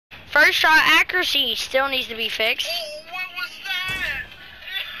First shot accuracy still needs to be fixed. Oh, what was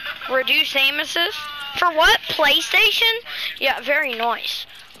that? Reduce aim assist. For what? PlayStation? Yeah, very nice.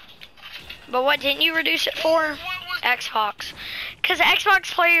 But what didn't you reduce it for? Xbox. Because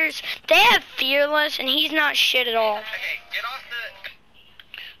Xbox players, they have Fearless, and he's not shit at all. Okay, get off the...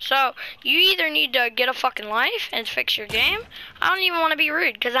 So, you either need to get a fucking life and fix your game. I don't even want to be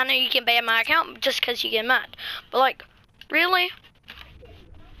rude, because I know you can ban my account just because you get mad. But, like, really?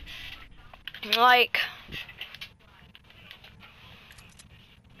 Like...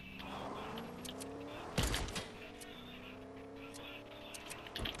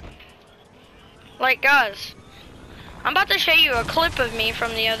 Like, guys, I'm about to show you a clip of me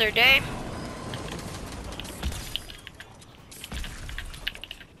from the other day.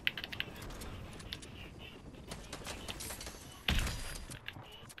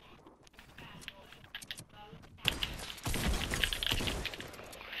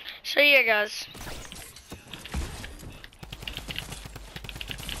 So yeah, guys.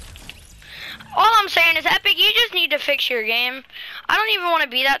 All I'm saying is, Epic, you just need to fix your game. I don't even want to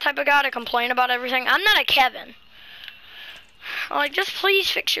be that type of guy to complain about everything. I'm not a Kevin. Like, just please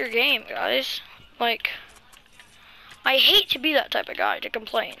fix your game, guys. Like, I hate to be that type of guy to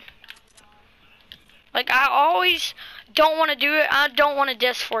complain. Like, I always don't want to do it. I don't want to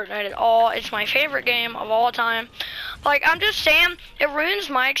diss Fortnite at all. It's my favorite game of all time. Like, I'm just saying, it ruins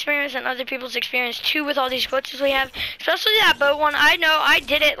my experience and other people's experience too with all these glitches we have. Especially that boat one. I know I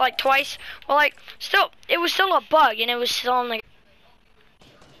did it like twice. Well, like, still, it was still a bug and it was still in the...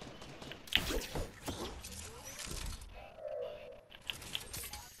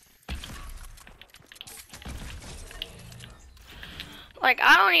 Like,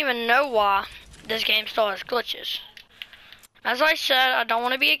 I don't even know why this game still has glitches. As I said, I don't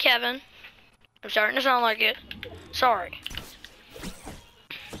want to be a Kevin. I'm starting to sound like it. Sorry.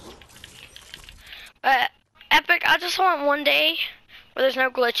 But, Epic, I just want one day where there's no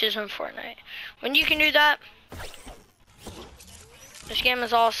glitches in Fortnite. When you can do that, this game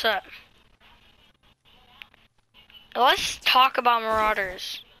is all set. Let's talk about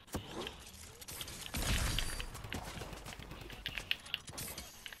Marauders.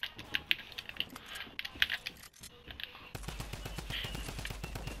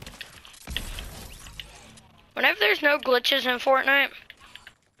 Whenever there's no glitches in Fortnite,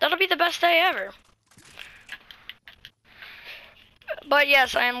 that'll be the best day ever. But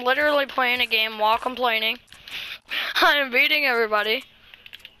yes, I am literally playing a game while complaining. I am beating everybody.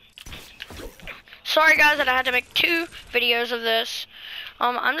 Sorry guys that I had to make 2 videos of this.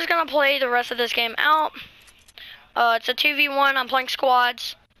 I'm just gonna play the rest of this game out. It's a 2v1, I'm playing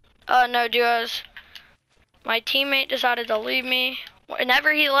squads. No duos. My teammate decided to leave me.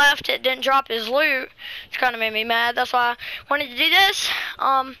 Whenever he left, it didn't drop his loot. It's kind of made me mad. That's why I wanted to do this.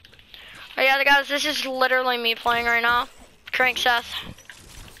 But yeah, guys, this is literally me playing right now. Crank Seth.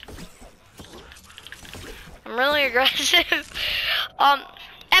 I'm really aggressive.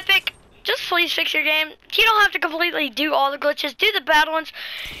 Epic, just please fix your game. You don't have to completely do all the glitches. Do the bad ones.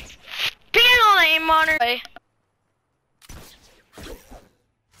 Ban all the aim monitor.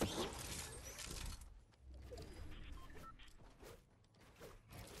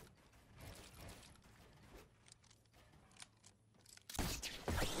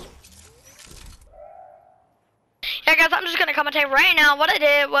 Yeah, guys, I'm just gonna commentate right now. What I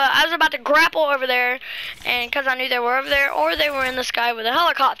did was I was about to grapple over there, and because I knew they were over there, or they were in the sky with a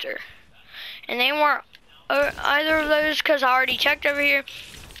helicopter, and they weren't either of those because I already checked over here.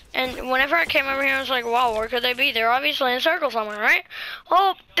 And whenever I came over here, I was like, wow, where could they be? They're obviously in a circle somewhere, right?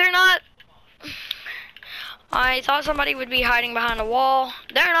 Oh, they're not. I thought somebody would be hiding behind a wall.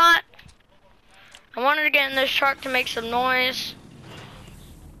 They're not. I wanted to get in this truck to make some noise,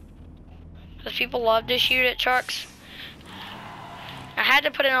 because people love to shoot at trucks. I had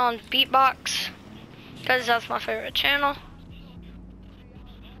to put it on beatbox because that's my favorite channel.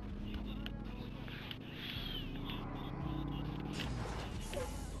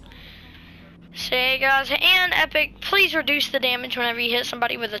 So hey guys, and Epic, please reduce the damage whenever you hit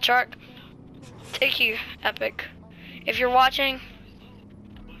somebody with a truck. Thank you, Epic. If you're watching,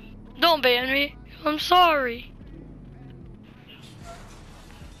 don't ban me. I'm sorry.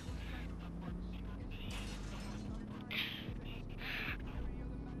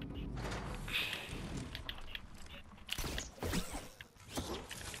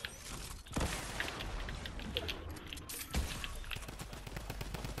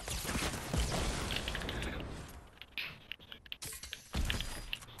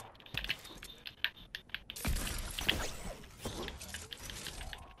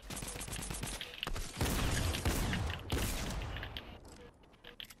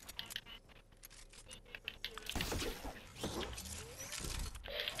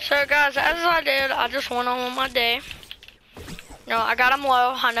 So guys, as I did, I just went on with my day. No, I got him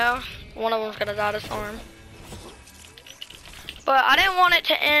low. I know one of them's gonna die to storm. But I didn't want it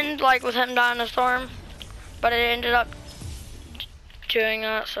to end like with him dying to storm. But it ended up doing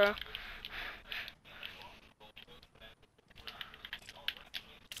that, so.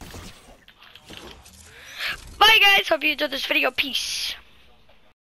 Bye guys, hope you enjoyed this video. Peace.